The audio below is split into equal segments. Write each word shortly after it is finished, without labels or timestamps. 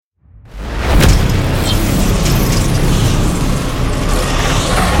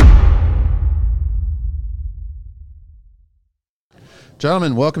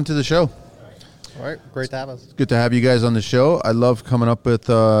Gentlemen, welcome to the show. All right, great to have us. It's good to have you guys on the show. I love coming up with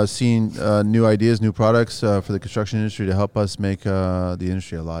seeing new ideas, new products for the construction industry to help us make the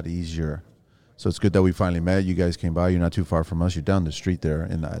industry a lot easier. So it's good that we finally met. You guys came by. You're not too far from us. You're down the street there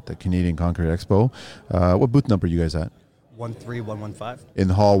at the Canadian Concrete Expo. What booth number are you guys at? 13115. In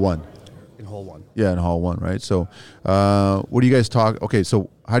Hall 1. In Hall 1. Yeah, in Hall 1, right? So what do you guys talk? Okay, so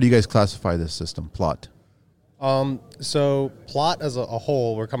how do you guys classify this system, Plott? So Plott as a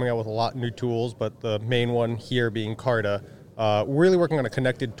whole, we're coming out with a lot of new tools, but the main one here being Carta. We're really working on a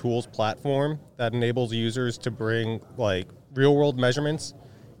connected tools platform that enables users to bring like real world measurements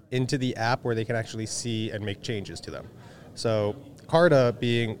into the app where they can actually see and make changes to them. So Carta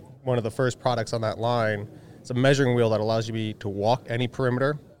being one of the first products on that line, it's a measuring wheel that allows you to walk any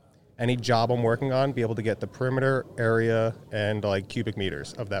perimeter, any job I'm working on, be able to get the perimeter, area, and like cubic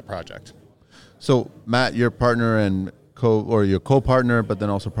meters of that project. So Matt, your partner and your co-partner, but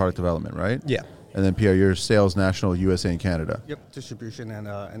then also product development, right? Yeah. And then Pierre, you're sales national USA and Canada. Yep, distribution and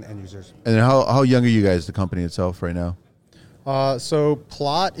end users. And then how young are you guys, the company itself, right now? So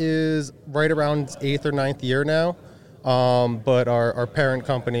Plott is right around its 8th or 9th year now. But our parent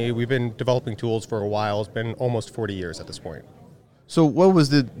company, we've been developing tools for a while. It's been almost 40 years at this point. So what was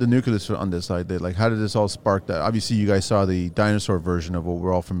the nucleus on this side? Like, how did this all spark that? Obviously, you guys saw the dinosaur version of what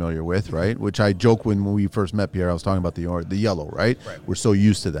we're all familiar with, right? Which I joke when we first met, Pierre, I was talking about the yellow, right? We're so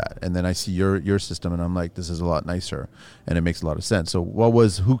used to that. And then I see your system, and I'm like, this is a lot nicer, and it makes a lot of sense. So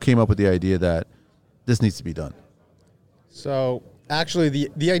who came up with the idea that this needs to be done? So actually,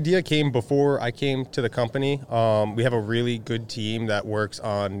 the idea came before I came to the company. We have a really good team that works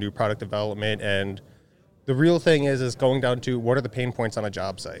on new product development, and the real thing is going down to what are the pain points on a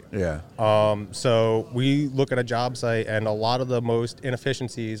job site. Yeah. So we look at a job site, and a lot of the most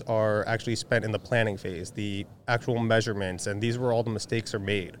inefficiencies are actually spent in the planning phase, the actual measurements, and these were all the mistakes are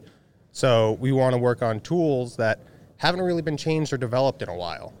made. So we want to work on tools that haven't really been changed or developed in a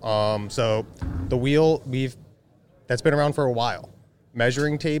while. So the wheel, that's been around for a while.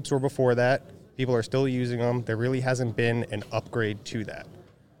 Measuring tapes were before that. People are still using them. There really hasn't been an upgrade to that.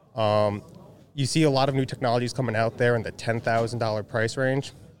 You see a lot of new technologies coming out there in the $10,000 price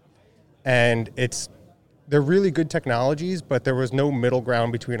range, and they're really good technologies, but there was no middle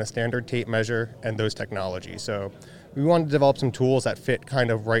ground between a standard tape measure and those technologies. So we wanted to develop some tools that fit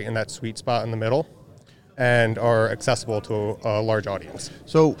kind of right in that sweet spot in the middle and are accessible to a large audience.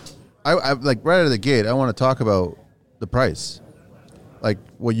 So I like right out of the gate, I want to talk about the price. Like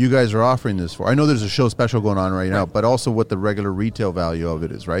what you guys are offering this for. I know there's a show special going on right now, but also what the regular retail value of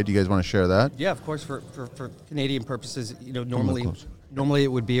it is, right? Do you guys want to share that? Yeah, of course. For Canadian purposes, normally it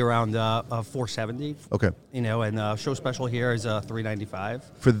would be around $470. Okay. And show special here is $395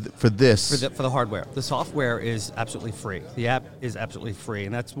 for this for the hardware. The software is absolutely free. The app is absolutely free,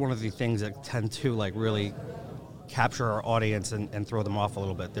 and that's one of the things that tend to like really capture our audience and throw them off a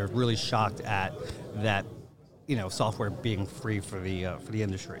little bit. They're really shocked at that. Software being free for the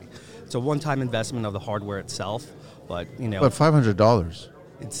industry. It's a one-time investment of the hardware itself, but But $500.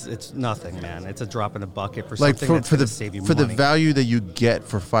 It's nothing, man. It's a drop in the bucket for like something that's going to save you money. For the value that you get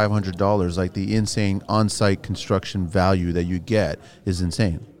for $500, like the insane on-site construction value that you get is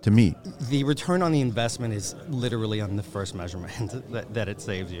insane to me. The return on the investment is literally on the first measurement that it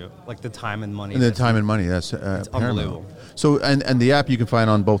saves you, like the time and money. And the time and money, that's it's unbelievable. So, and the app you can find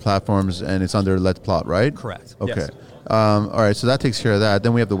on both platforms, and it's under Let's Plott, right? Correct. Okay. Yes. All right, so that takes care of that.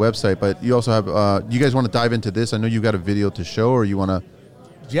 Then we have the website, but you also have, you guys want to dive into this? I know you got a video to show, or you want to...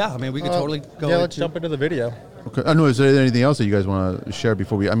 Yeah, I mean, we could totally go. Yeah, let's jump into the video. Okay. I know. Is there anything else that you guys want to share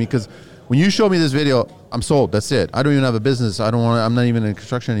before we? I mean, because when you show me this video, I'm sold. That's it. I don't even have a business. I'm not even in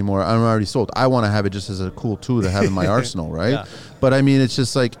construction anymore. I'm already sold. I want to have it just as a cool tool to have in my arsenal, right? Yeah. But I mean, it's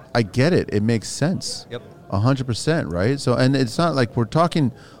just like I get it. It makes sense. Yep. 100%, right? So, and it's not like we're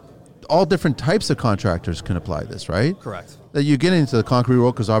talking. All different types of contractors can apply this, right? Correct. That you get into the concrete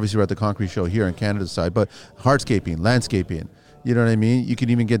world because obviously we're at the concrete show here in Canada's side, but hardscaping, landscaping. You know what I mean? You can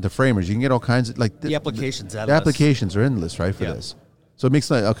even get the framers. You can get all kinds of like the applications. The applications are endless, right? For this, so it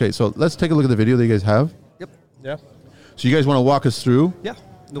makes like okay. So let's take a look at the video that you guys have. Yep. Yeah. So you guys want to walk us through? Yeah.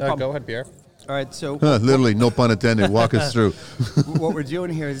 No problem. Go ahead, Pierre. All right, so... Literally, no pun intended. Walk us through. What we're doing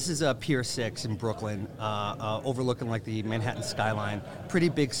here, this is Pier 6 in Brooklyn, overlooking like the Manhattan skyline. Pretty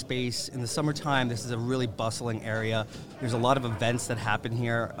big space. In the summertime, this is a really bustling area. There's a lot of events that happen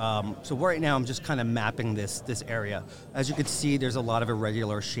here. So right now, I'm just kind of mapping this area. As you can see, there's a lot of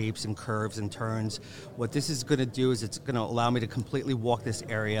irregular shapes and curves and turns. What this is going to do is it's going to allow me to completely walk this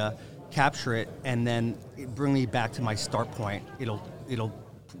area, capture it, and then bring me back to my start point. It'll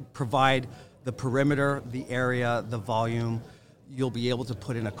provide the perimeter, the area, the volume. You'll be able to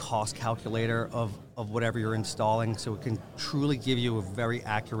put in a cost calculator of whatever you're installing, so it can truly give you a very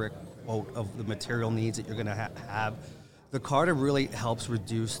accurate quote of the material needs that you're going to have. The Carta really helps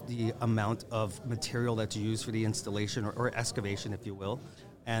reduce the amount of material that's used for the installation or excavation, if you will,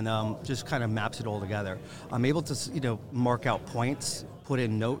 and just kind of maps it all together. I'm able to, mark out points, put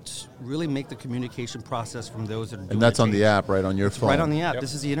in notes, really make the communication process from those that are doing And that's on the app, right, on your phone? Right on the app. Yep.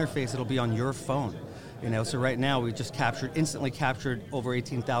 This is the interface. It'll be on your phone. So right now we just instantly captured over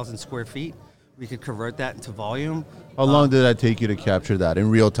 18,000 square feet. We could convert that into volume. How long did that take you to capture that in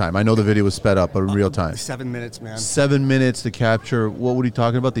real time? I know the video was sped up, but in real time. 7 minutes, man. 7 minutes to capture, what were you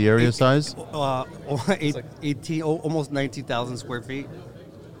talking about, the area size? 18, almost 19,000 square feet.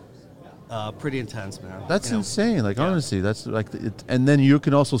 Pretty intense, man. That's insane. Like, honestly, that's like, and then you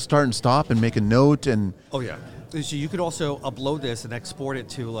can also start and stop and make a note and. Oh, yeah. So you could also upload this and export it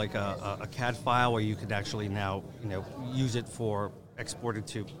to like a CAD file, where you could actually now, use it for exported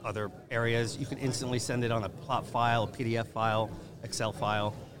to other areas. You can instantly send it on a Plott file, a PDF file, Excel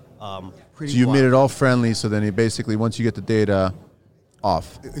file. So you made it all friendly. So then you basically, once you get the data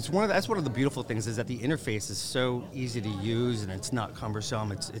off. That's one of the beautiful things, is that the interface is so easy to use and it's not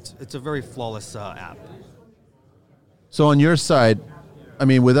cumbersome. It's a very flawless app. So on your side, I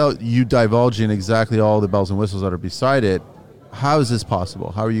mean, without you divulging exactly all the bells and whistles that are beside it, how is this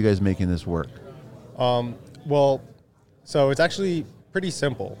possible? How are you guys making this work? So it's actually pretty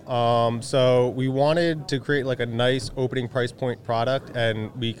simple. So we wanted to create like a nice opening price point product,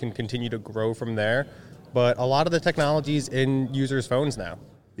 and we can continue to grow from there. But a lot of the technology's in users' phones now.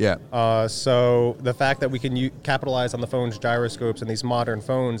 Yeah. So the fact that we can capitalize on the phone's gyroscopes and these modern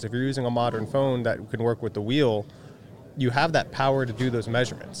phones, if you're using a modern phone that can work with the wheel, you have that power to do those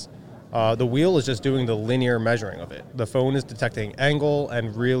measurements. The wheel is just doing the linear measuring of it. The phone is detecting angle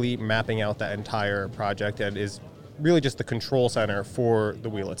and really mapping out that entire project, and is really just the control center for the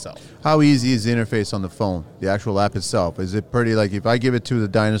wheel itself. How easy is the interface on the phone, the actual app itself? Is it pretty, like, if I give it to the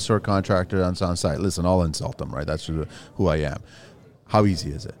dinosaur contractor that's on site, listen, I'll insult them, right? That's who I am. How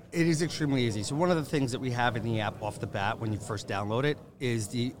easy is it? It is extremely easy. So one of the things that we have in the app off the bat when you first download it is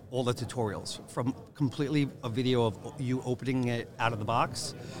all the tutorials, from completely a video of you opening it out of the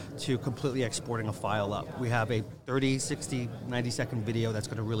box to completely exporting a file up. We have a 30, 60, 90-second video that's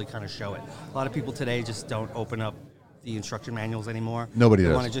going to really kind of show it. A lot of people today just don't open up the instruction manuals anymore. Nobody does.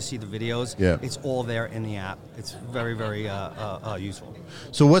 They does. want to just see the videos. Yeah. It's all there in the app. It's very, very useful.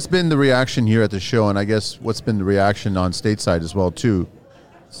 So what's been the reaction here at the show, and I guess what's been the reaction on stateside as well, too?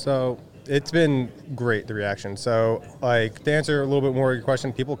 So it's been great, the reaction. So, like, to answer a little bit more of your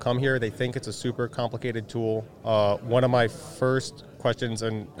question, people come here, they think it's a super complicated tool. One of my first questions,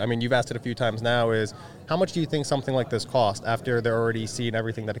 and I mean, you've asked it a few times now, is how much do you think something like this costs after they're already seeing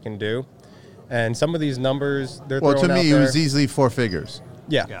everything that it can do? And some of these numbers, they're throwing out there. Well, to me, it was easily 4 figures.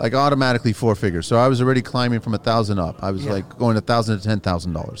 Yeah. Like, automatically 4 figures. So I was already climbing from 1,000 up. I was like going $1,000 to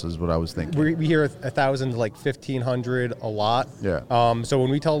 $10,000 is what I was thinking. We hear 1,000 to like 1,500 a lot. Yeah. So when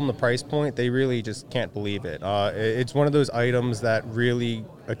we tell them the price point, they really just can't believe it. It's one of those items that really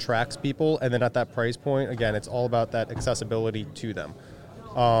attracts people, and then at that price point, again, it's all about that accessibility to them.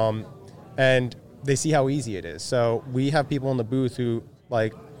 And they see how easy it is. So we have people in the booth who,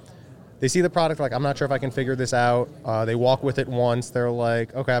 like, they see the product, like, I'm not sure if I can figure this out. They walk with it once. They're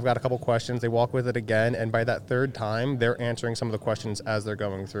like, okay, I've got a couple questions. They walk with it again. And by that third time, they're answering some of the questions as they're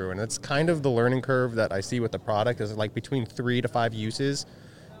going through. And it's kind of the learning curve that I see with the product, is like between 3 to 5 uses.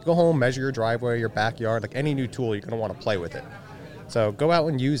 Go home, measure your driveway, your backyard, like any new tool, you're going to want to play with it. So go out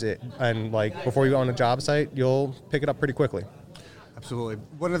and use it. And like before you go on a job site, you'll pick it up pretty quickly. Absolutely.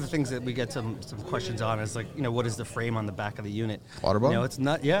 One of the things that we get some questions on is, like, what is the frame on the back of the unit? Water bottle? It's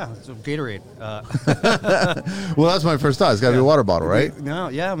not, it's a Gatorade. Well, that's my first thought. It's got to be a water bottle, right?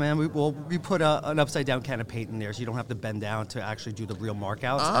 Man. We put an upside down can of paint in there, so you don't have to bend down to actually do the real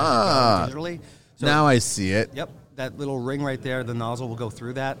markouts. Digitally. So, now I see it. Yep. That little ring right there, the nozzle will go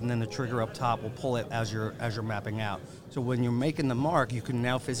through that, and then the trigger up top will pull it as you're mapping out. So when you're making the mark, you can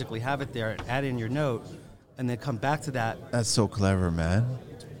now physically have it there, add in your note, and then come back to that. That's so clever, man.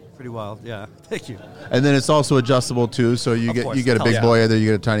 Pretty wild, yeah. Thank you. And then it's also adjustable too, so you get a big boy, either you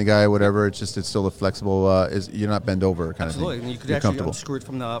get a tiny guy, whatever. It's still a flexible. You're not bent over kind of thing. Absolutely, and you could actually unscrew it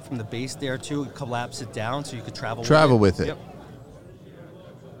from the base there too, collapse it down, so you could travel with it. Yep.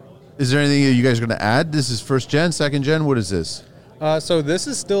 Is there anything you guys are going to add? This is first gen, second gen. What is this? So this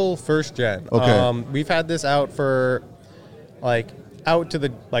is still first gen. Okay. We've had this out for out to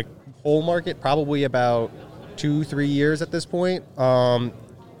the whole market probably about 2-3 years at this point.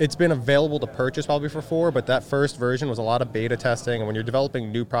 It's been available to purchase probably for 4, but that first version was a lot of beta testing. And when you're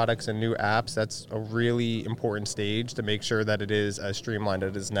developing new products and new apps, that's a really important stage to make sure that it is as streamlined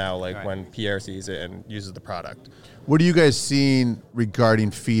as it is now, like when Pierre sees it and uses the product. What are you guys seeing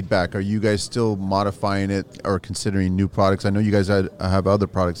regarding feedback? Are you guys still modifying it or considering new products? I know you guys have other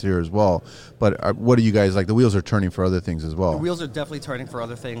products here as well, but what are you guys like? The wheels are turning for other things as well. The wheels are definitely turning for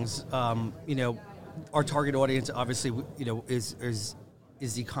other things. Our target audience, obviously,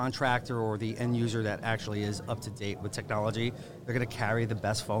 is the contractor or the end user that actually is up to date with technology. They're going to carry the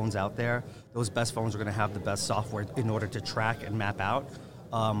best phones out there. Those best phones are going to have the best software in order to track and map out.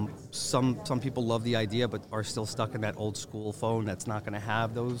 Some people love the idea, but are still stuck in that old school phone that's not going to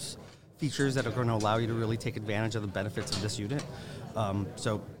have those features that are going to allow you to really take advantage of the benefits of this unit.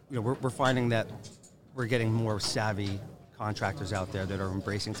 We're finding that we're getting more savvy contractors out there that are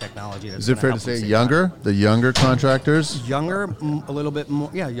embracing technology. Is it fair to say younger? The younger contractors? Younger, a little bit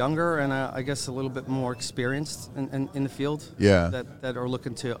more, younger, and I guess a little bit more experienced in the field. Yeah. That are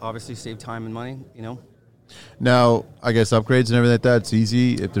looking to obviously save time and money, Now, I guess upgrades and everything like that, it's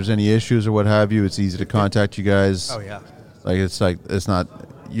easy. If there's any issues or what have you, it's easy to contact you guys. Oh, yeah. It's not,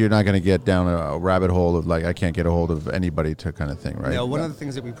 you're not going to get down a rabbit hole of I can't get a hold of anybody to kind of thing, right? One of the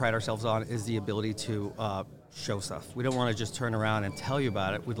things that we pride ourselves on is the ability to show stuff. We don't want to just turn around and tell you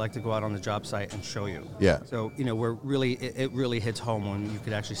about it. We'd like to go out on the job site and show you. Yeah. So, it really hits home when you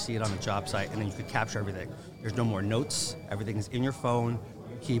could actually see it on the job site and then you could capture everything. There's no more notes. Everything is in your phone.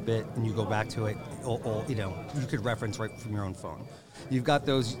 You keep it and you go back to it. You could reference right from your own phone. You've got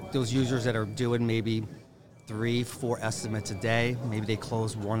those users that are doing maybe 3-4 estimates a day. Maybe they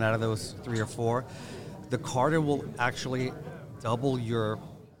close one out of those 3 or 4. The Carta will actually double your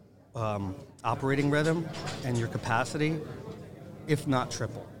operating rhythm and your capacity, if not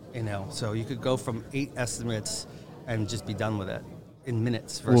triple. So you could go from 8 estimates and just be done with it in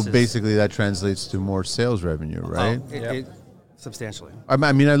minutes. Versus, well, basically that translates to more sales revenue, right? Substantially.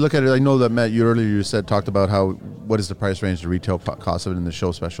 I mean, I look at it. I know that Matt, you earlier talked about what is the price range, the retail cost of it in the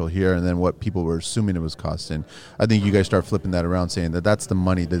show special here, and then what people were assuming it was costing. I think you guys start flipping that around, saying that's the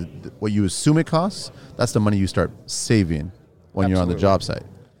money what you assume it costs. That's the money you start saving when you're on the job site.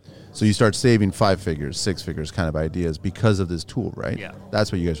 So you start saving 5 figures, 6 figures kind of ideas because of this tool, right? Yeah.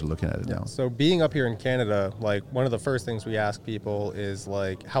 That's what you guys are looking at it now. So being up here in Canada, one of the first things we ask people is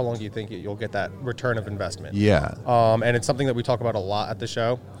how long do you think you'll get that return of investment? Yeah. And it's something that we talk about a lot at the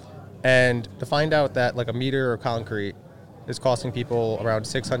show. And to find out that a meter of concrete is costing people around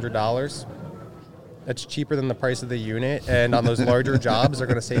 $600, that's cheaper than the price of the unit. And on those larger jobs, they're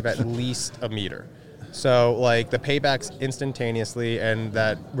going to save at least a meter. So the payback's instantaneously, and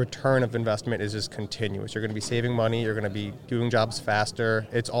that return of investment is just continuous. You're going to be saving money. You're going to be doing jobs faster.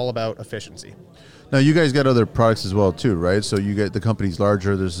 It's all about efficiency. Now, you guys got other products as well, too, right? So you get the company's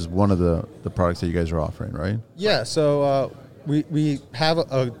larger. This is one of the products that you guys are offering, right? Yeah. So we have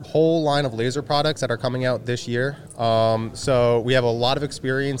a whole line of laser products that are coming out this year. So we have a lot of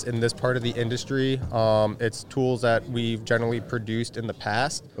experience in this part of the industry. It's tools that we've generally produced in the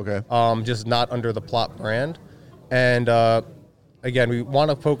past. Okay. Just not under the Plott brand. And again, we want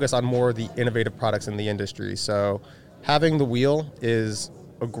to focus on more of the innovative products in the industry. So having the wheel is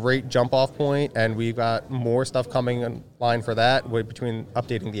a great jump off point, and we've got more stuff coming in line for that between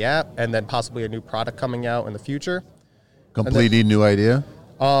updating the app and then possibly a new product coming out in the future. Completely new idea?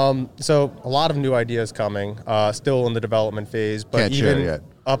 So a lot of new ideas coming, still in the development phase, but Can't share even yet.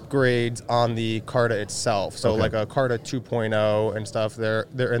 Upgrades on the Carta itself. So a Carta 2.0 and stuff,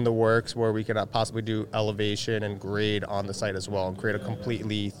 they're in the works where we can possibly do elevation and grade on the site as well and create a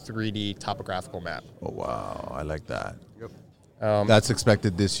completely 3D topographical map. Oh, wow. I like that. Yep. That's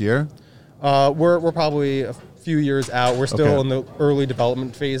expected this year? We're probably a few years out. We're still in the early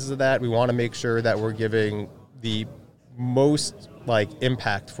development phases of that. We want to make sure that we're giving the most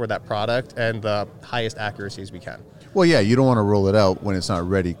impact for that product and the highest accuracies we can. Well, yeah, you don't want to roll it out when it's not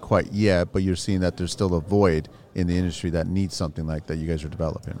ready quite yet, but you're seeing that there's still a void in the industry that needs something like that you guys are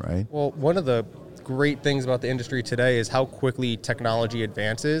developing, right? Well, one of the great things about the industry today is how quickly technology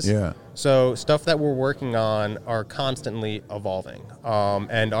advances. Yeah. So stuff that we're working on are constantly evolving.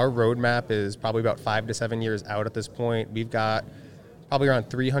 And our roadmap is probably about 5 to 7 years out at this point. We've got probably around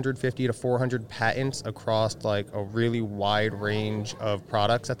 350 to 400 patents across a really wide range of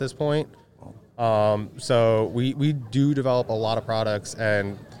products at this point. So we do develop a lot of products,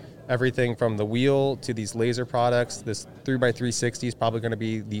 and everything from the wheel to these laser products. This 3x360 is probably going to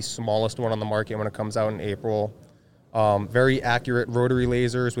be the smallest one on the market when it comes out in April. Very accurate rotary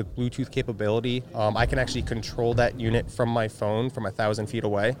lasers with Bluetooth capability. I can actually control that unit from my phone from 1,000 feet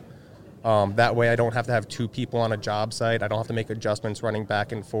away. That way I don't have to have 2 people on a job site. I don't have to make adjustments running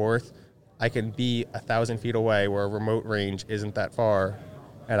back and forth. I can be 1,000 feet away where a remote range isn't that far,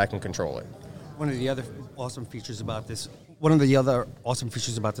 and I can control it. One of the other awesome features about this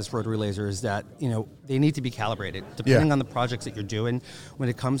rotary laser is that, they need to be calibrated. Depending on the projects that you're doing, when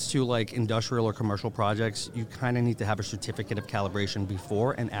it comes to like industrial or commercial projects, you kind of need to have a certificate of calibration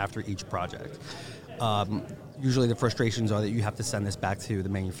before and after each project. Usually the frustrations are that you have to send this back to the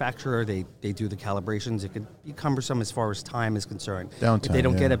manufacturer. They do the calibrations. It could be cumbersome as far as time is concerned. Downtime, if they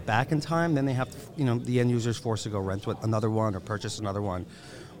don't get it back in time, then they have to, the end user's forced to go rent another one or purchase another one.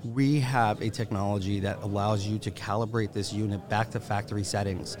 We have a technology that allows you to calibrate this unit back to factory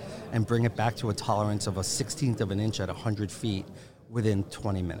settings and bring it back to a tolerance of a 1/16 of an inch at 100 feet within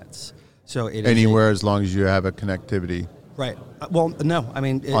 20 minutes. So it Anywhere as long as you have a connectivity. Right. Well, no. I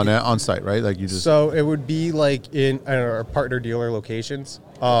mean, on site, right? Like you just. So it would be like in our partner dealer locations.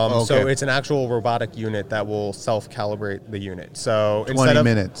 Okay. So it's an actual robotic unit that will self-calibrate the unit. So 20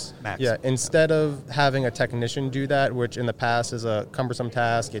 minutes. Max. Yeah. Instead of having a technician do that, which in the past is a cumbersome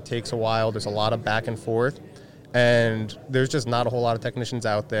task, it takes a while. There's a lot of back and forth, and there's just not a whole lot of technicians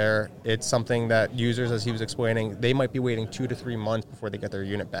out there. It's something that users, as he was explaining, they might be waiting 2 to 3 months before they get their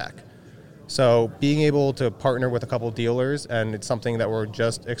unit back. So being able to partner with a couple of dealers, and it's something that we're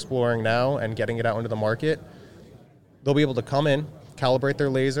just exploring now and getting it out into the market, they'll be able to come in, calibrate their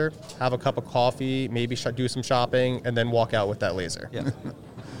laser, have a cup of coffee, maybe do some shopping, and then walk out with that laser. Yeah.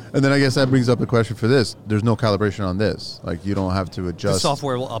 And then I guess that brings up a question for this. There's no calibration on this. Like you don't have to adjust. The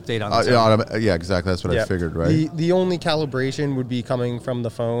software will update on its own. Yeah, exactly. That's what I figured, right? The only calibration would be coming from the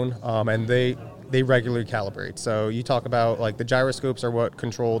phone, and they regularly calibrate. So you talk about like the gyroscopes are what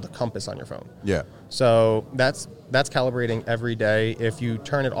control the compass on your phone. Yeah. So that's calibrating every day. If you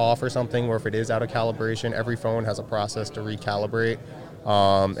turn it off or something, or if it is out of calibration, every phone has a process to recalibrate.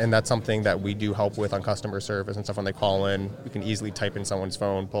 And that's something that we do help with on customer service and stuff. When they call in, we can easily type in someone's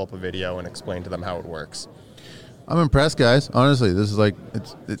phone, pull up a video, and explain to them how it works. I'm impressed, guys. Honestly, this is like,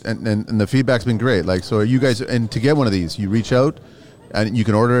 and the feedback's been great. Like, so you guys, and to get one of these, you reach out, and you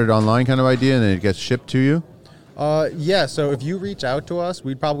can order it online kind of idea, and then it gets shipped to you? Yeah, so if you reach out to us,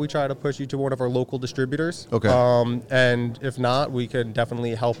 we'd probably try to push you to one of our local distributors. Okay. And if not, we could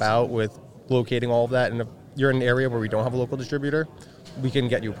definitely help out with locating all of that. And if you're in an area where we don't have a local distributor, we can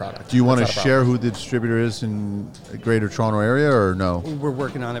get you a product. Do you want to share who the distributor is in the Greater Toronto area, or no? We're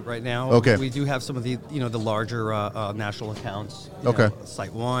working on it right now. Okay. We do have some of the the larger national accounts. Okay.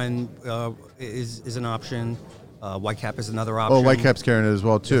 Site One is an option. Whitecap is another option. Oh, Whitecap's carrying it as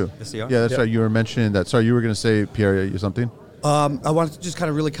well too. Yes, they are. Yeah, that's right. You were mentioning that. Sorry, you were going to say, Pierre, something? I wanted to just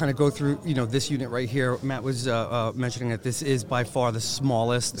kind of go through, this unit right here. Matt was mentioning that this is by far the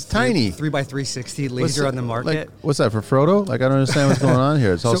smallest. It's tiny. 3x360 laser on the market. What's that, for Frodo? Like, I don't understand what's going on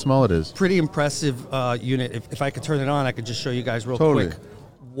here. It's how small it is. Pretty impressive unit. If I could turn it on, I could just show you guys real quick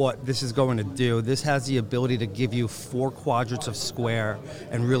what this is going to do. This has the ability to give you 4 quadrants of square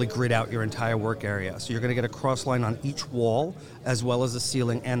and really grid out your entire work area. So you're going to get a cross line on each wall, as well as the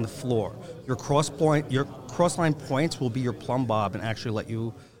ceiling and the floor. Your cross line points will be your plumb bob and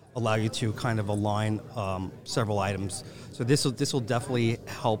actually allow you to kind of align several items. So this will definitely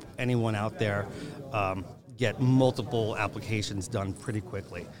help anyone out there get multiple applications done pretty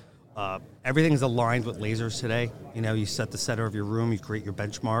quickly. Everything's aligned with lasers today. You set the center of your room, you create your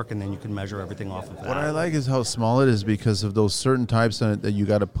benchmark, and then you can measure everything off of that. What I like is how small it is, because of those certain types that you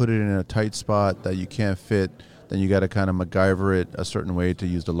got to put it in a tight spot that you can't fit. Then you got to kind of MacGyver it a certain way to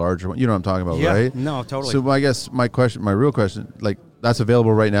use the larger one. You know what I'm talking about, right? No, totally. So I guess my real question, like, that's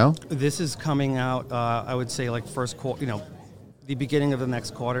available right now? This is coming out, I would say, like first quarter, the beginning of the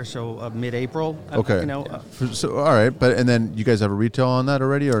next quarter, so mid-April. Okay. So all right, and then you guys have a retail on that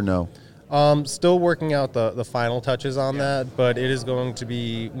already, or no? Still working out the final touches on that, but it is going to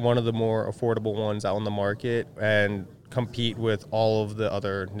be one of the more affordable ones out on the market and compete with all of the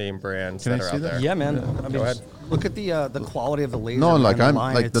other name brands that are out there. Yeah, man. Yeah. Go ahead. Look at the quality of the laser. No, like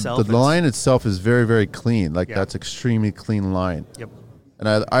the line itself is very, very clean. Like that's extremely clean line. Yep. And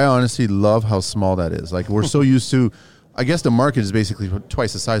I honestly love how small that is. Like we're so used to, I guess the market is basically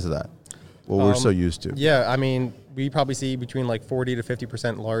twice the size of that. What we're so used to. Yeah, I mean, we probably see between like 40 to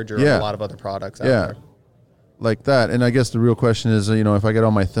 50% larger on a lot of other products out there. Like that. And I guess the real question is, if I get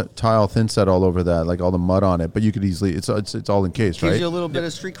all my tile thin set all over that, like all the mud on it, but you could easily, it's all encased, right? Gives you a little bit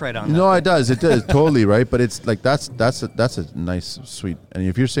of street cred on that. No, it does totally, right? But it's like that's a nice, sweet. And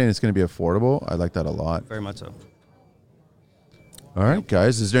if you're saying it's going to be affordable, I like that a lot. Very much so. All right,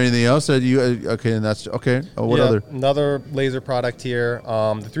 guys. Is there anything else that you? Okay, and that's okay. Oh, what other? Another laser product here.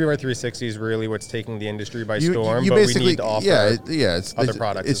 The 3x360 is really what's taking the industry by storm. You but basically, we need to offer it's other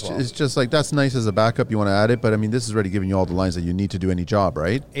products it's, as well. It's just like that's nice as a backup. You want to add it, but I mean, this is already giving you all the lines that you need to do any job,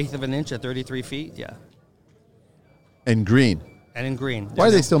 right? 1/8 of an inch at 33 feet. Yeah. And green. And in green. Why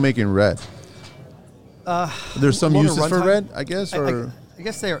are they still making red? There's some longer uses for runtime. red, I guess, or. I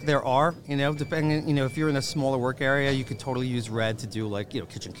guess there are, depending, if you're in a smaller work area, you could totally use red to do like,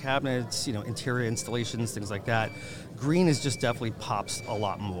 kitchen cabinets, interior installations, things like that. Green is just definitely pops a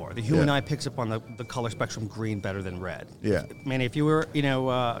lot more. The human eye picks up on the color spectrum green better than red. Yeah. Man, if you were,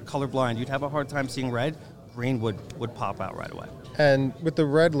 colorblind, you'd have a hard time seeing red. Green would pop out right away. And with the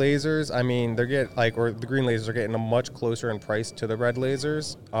red lasers, I mean, the green lasers are getting a much closer in price to the red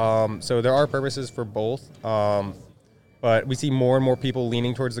lasers. So there are purposes for both. But we see more and more people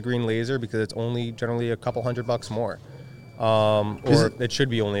leaning towards the green laser because it's only generally a couple $100 more. It should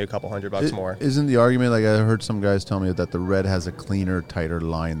be only a couple $100 more. Isn't the argument, like I heard some guys tell me that the red has a cleaner, tighter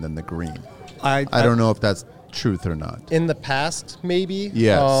line than the green? I don't know if that's truth or not. In the past, maybe.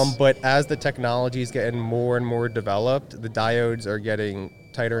 Yes. But as the technology is getting more and more developed, the diodes are getting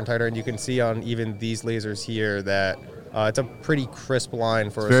tighter and tighter. And you can see on even these lasers here that it's a pretty crisp line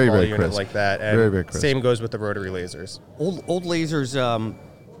for a small unit crisp. Like that. And very crisp. Same goes with the rotary lasers. Old lasers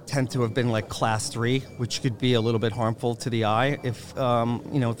tend to have been like class 3, which could be a little bit harmful to the eye if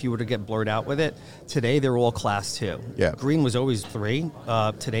you were to get blurred out with it. Today they're all class 2. Yeah. Green was always 3.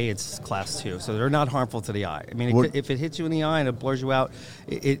 Today it's class 2, so they're not harmful to the eye. I mean, if it hits you in the eye and it blurs you out,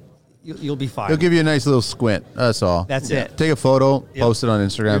 you'll be fine. It'll give you a nice little squint. That's all. That's it. Take a photo, post it on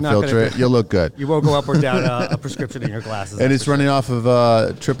Instagram, filter it. You'll look good. You won't go up or down a prescription in your glasses. And it's running off of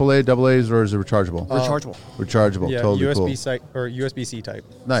AAA, AA's, or is it rechargeable? Rechargeable. Rechargeable. Yeah, totally cool. USB-C type.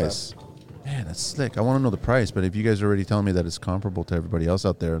 Nice. So. Man, that's slick. I want to know the price, but if you guys are already telling me that it's comparable to everybody else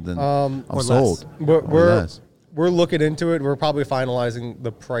out there, then I'm sold. We're looking into it. We're probably finalizing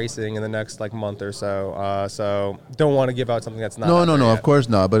the pricing in the next month or so. So don't want to give out something that's not. No, of course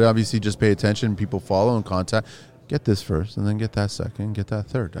not. But obviously, just pay attention. People follow and contact. Get this first, and then get that second, get that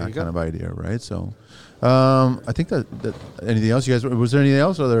third. That kind of idea, right? So, I think that anything else, you guys? Was there anything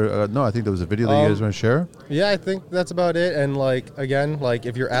else? Or no, I think there was a video that you guys want to share. Yeah, I think that's about it. And again,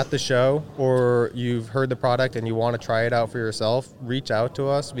 if you're at the show or you've heard the product and you want to try it out for yourself, reach out to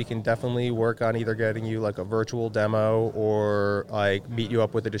us. We can definitely work on either getting you a virtual demo or meet you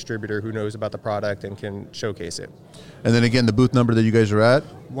up with a distributor who knows about the product and can showcase it. And then again, the booth number that you guys are at?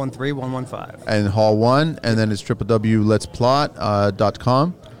 13115. And Hall 1, and then it's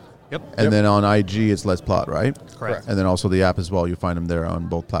www.letsplott.com. Yep. And then on IG, it's Let's Plott, right? Correct. And then also the app as well. You'll find them there on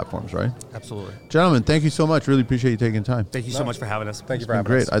both platforms, right? Absolutely. Gentlemen, thank you so much. Really appreciate you taking time. Thank you so much for having us. Thank you for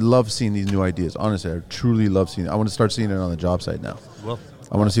having us. Great. I love seeing these new ideas. Honestly, I truly love seeing it. I want to start seeing it on the job site now. Well,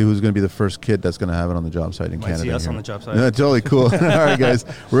 I want to see who's going to be the first kid that's going to have it on the job site in Canada. see us on the job site. Yeah, totally cool. All right, guys.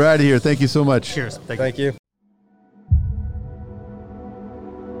 We're out of here. Thank you so much. Cheers. Thank you.